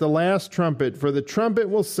eye, at the last trumpet, for the trumpet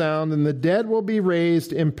will sound, and the dead will be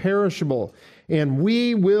raised imperishable, and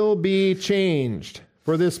we will be changed.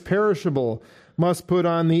 For this perishable must put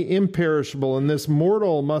on the imperishable, and this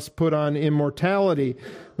mortal must put on immortality.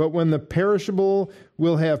 But when the perishable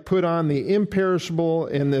will have put on the imperishable,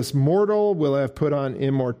 and this mortal will have put on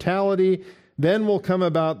immortality, then will come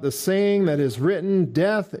about the saying that is written,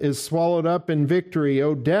 Death is swallowed up in victory.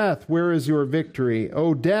 O death, where is your victory?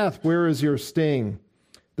 O death, where is your sting?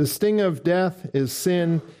 The sting of death is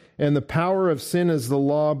sin, and the power of sin is the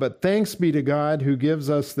law. But thanks be to God who gives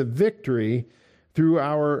us the victory through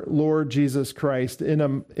our Lord Jesus Christ." In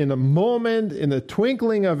a moment, in the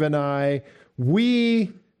twinkling of an eye,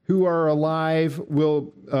 we who are alive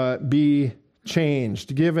will be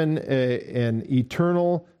changed, given an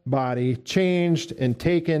eternal body, changed and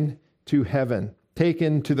taken to heaven,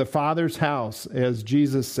 taken to the Father's house, as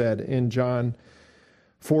Jesus said in John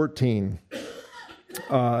 14.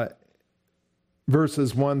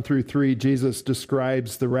 Verses 1 through 3, Jesus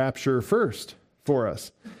describes the rapture first for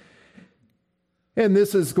us. And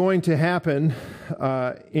this is going to happen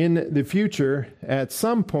in the future at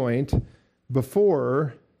some point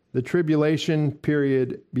before the tribulation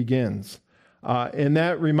period begins. And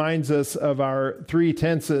that reminds us of our three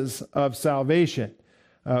tenses of salvation.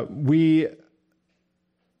 Our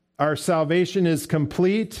salvation is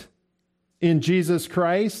complete in Jesus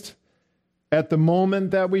Christ at the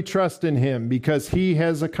moment that we trust in Him, because He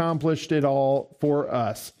has accomplished it all for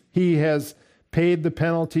us. He has paid the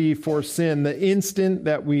penalty for sin. The instant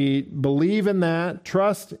that we believe in that,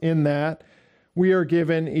 trust in that, we are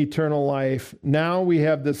given eternal life. Now we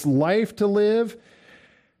have this life to live,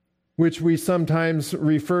 which we sometimes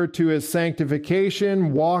refer to as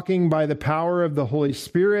sanctification, walking by the power of the Holy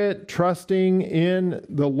Spirit, trusting in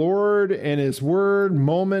the Lord and His Word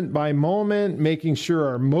moment by moment, making sure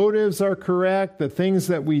our motives are correct, the things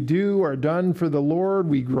that we do are done for the Lord.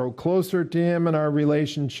 We grow closer to Him in our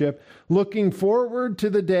relationship, looking forward to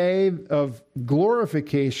the day of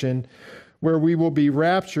glorification, where we will be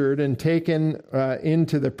raptured and taken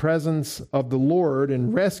into the presence of the Lord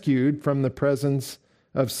and rescued from the presence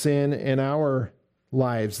of sin in our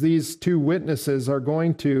lives. These two witnesses are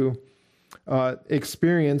going to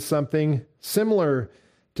experience something similar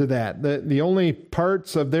to that. The only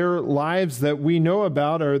parts of their lives that we know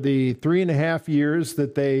about are the 3.5 years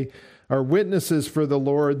that they are witnesses for the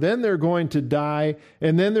Lord. Then they're going to die,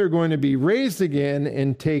 and then they're going to be raised again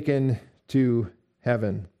and taken to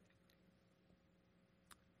heaven.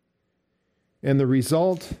 And the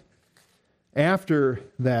result after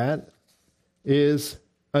that is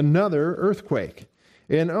another earthquake.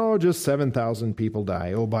 And just 7,000 people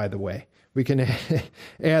die. Oh, by the way, we can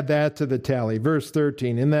add that to the tally. Verse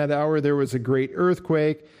 13, in that hour there was a great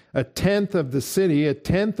earthquake. 1/10 of the city,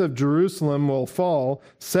 1/10 of Jerusalem will fall.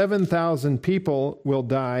 7,000 people will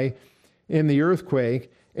die in the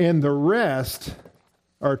earthquake. And the rest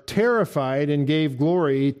are terrified and gave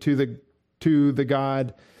glory to the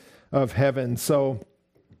God of heaven. So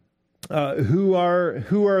who are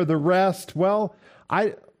the rest? Well,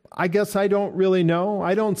 I guess I don't really know.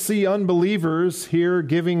 I don't see unbelievers here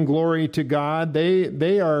giving glory to God.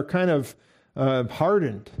 They are kind of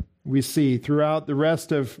hardened. We see throughout the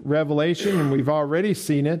rest of Revelation, and we've already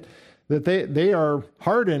seen it, that they are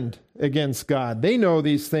hardened against God. They know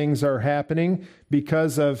these things are happening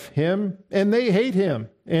because of Him, and they hate Him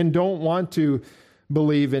and don't want to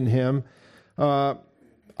believe in Him.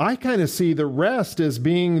 I kind of see the rest as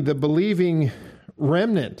being the believing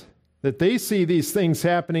remnant, that they see these things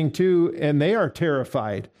happening too, and they are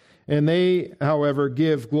terrified. And they, however,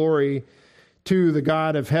 give glory to the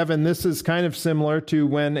God of heaven. This is kind of similar to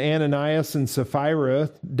when Ananias and Sapphira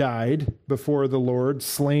died before the Lord,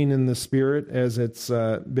 slain in the Spirit, as it's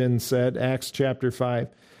been said, Acts chapter 5,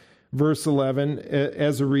 verse 11.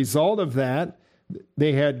 As a result of that,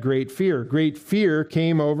 they had great fear. Great fear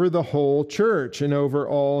came over the whole church and over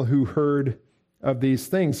all who heard of these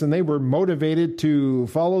things. And they were motivated to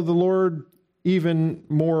follow the Lord even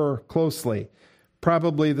more closely.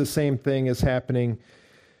 Probably the same thing is happening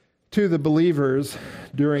to the believers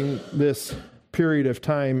during this period of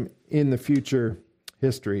time in the future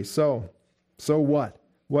history. So what?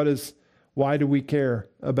 Why do we care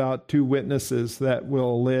about two witnesses that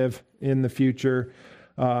will live in the future?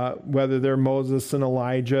 Whether they're Moses and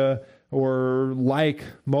Elijah, or like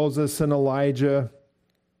Moses and Elijah.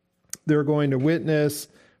 They're going to witness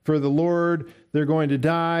for the Lord. They're going to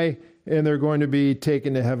die, and they're going to be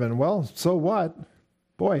taken to heaven. Well, so what?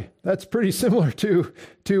 Boy, that's pretty similar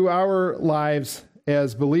to our lives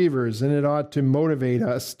as believers, and it ought to motivate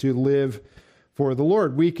us to live for the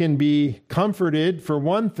Lord. We can be comforted, for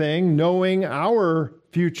one thing, knowing our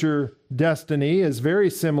future destiny is very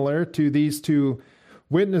similar to these two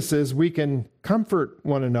witnesses. We can comfort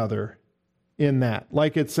one another in that.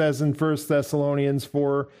 Like it says in 1 Thessalonians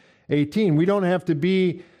 4:18. We don't have to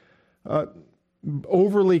be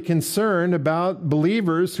overly concerned about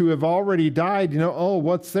believers who have already died.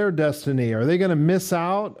 What's their destiny? Are they going to miss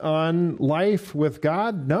out on life with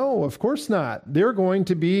God? No, of course not. They're going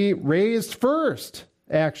to be raised first,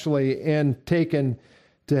 actually, and taken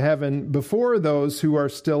to heaven before those who are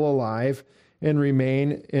still alive and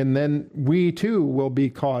remain, and then we too will be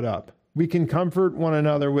caught up. We can comfort one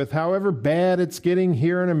another with however bad it's getting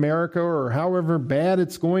here in America or however bad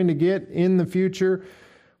it's going to get in the future.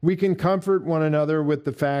 We can comfort one another with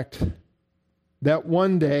the fact that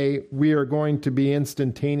one day we are going to be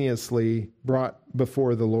instantaneously brought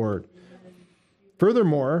before the Lord.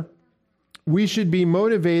 Furthermore, we should be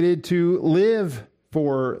motivated to live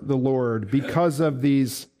for the Lord because of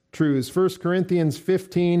these truths. 1 Corinthians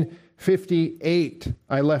 15:58.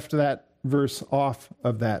 I left that verse off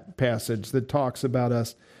of that passage that talks about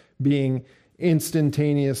us being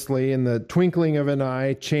instantaneously, in the twinkling of an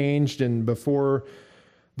eye, changed and before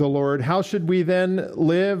the Lord. How should we then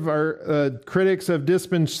live? Our critics of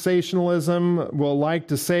dispensationalism will like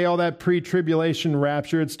to say, that pre-tribulation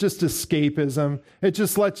rapture, it's just escapism. It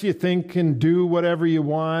just lets you think and do whatever you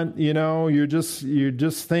want. You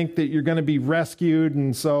just think that you're going to be rescued,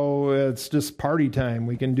 and so it's just party time.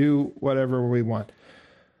 We can do whatever we want.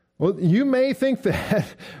 Well, you may think that,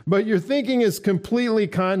 but your thinking is completely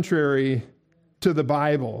contrary to the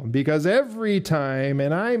Bible, because every time,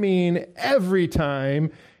 and I mean every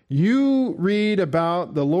time, you read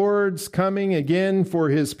about the Lord's coming again for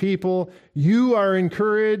his people, you are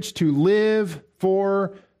encouraged to live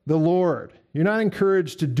for the Lord. You're not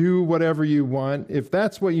encouraged to do whatever you want. If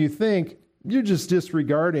that's what you think, you're just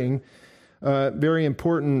disregarding very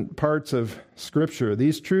important parts of Scripture.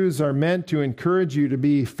 These truths are meant to encourage you to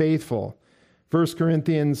be faithful. 1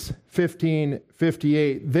 Corinthians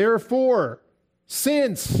 15:58. Therefore,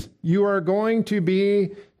 since you are going to be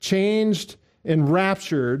changed and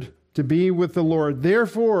raptured to be with the Lord,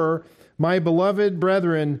 therefore, my beloved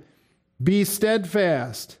brethren, be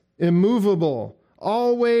steadfast, immovable,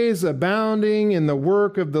 always abounding in the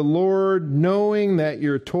work of the Lord, knowing that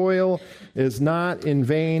your toil is not in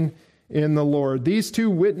vain in the Lord. These two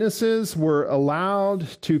witnesses were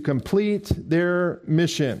allowed to complete their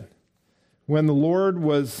mission. When the Lord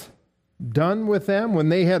was done with them, when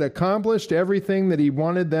they had accomplished everything that he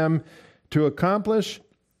wanted them to accomplish,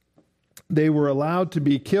 they were allowed to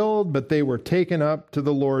be killed, but they were taken up to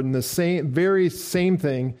the Lord. And the very same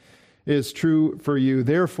thing is true for you.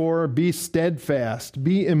 Therefore, be steadfast,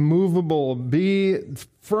 be immovable, be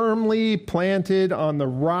firmly planted on the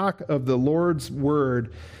rock of the Lord's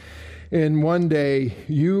word. And one day,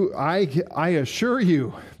 I assure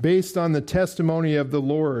you, based on the testimony of the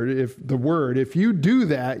Lord, if you do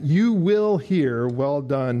that, you will hear, "Well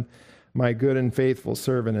done, my good and faithful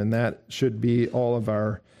servant." And that should be all of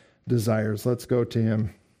our desires. Let's go to him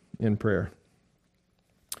in prayer.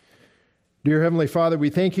 Dear Heavenly Father, we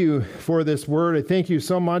thank you for this word. I thank you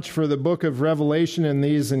so much for the book of Revelation and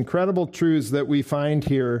these incredible truths that we find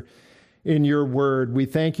here in your word. We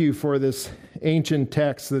thank you for this ancient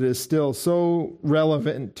text that is still so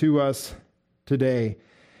relevant to us today.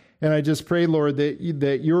 And I just pray, Lord,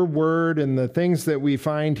 that your word and the things that we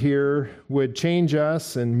find here would change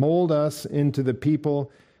us and mold us into the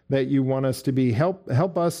people that you want us to be.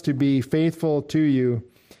 Help us to be faithful to you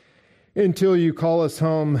until you call us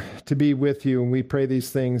home to be with you. And we pray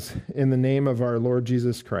these things in the name of our Lord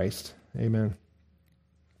Jesus Christ. Amen.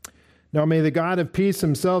 Now may the God of peace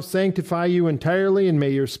himself sanctify you entirely, and may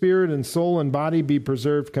your spirit and soul and body be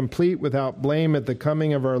preserved complete without blame at the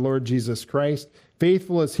coming of our Lord Jesus Christ.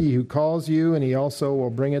 Faithful is he who calls you, and he also will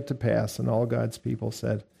bring it to pass. And all God's people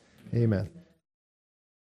said, Amen.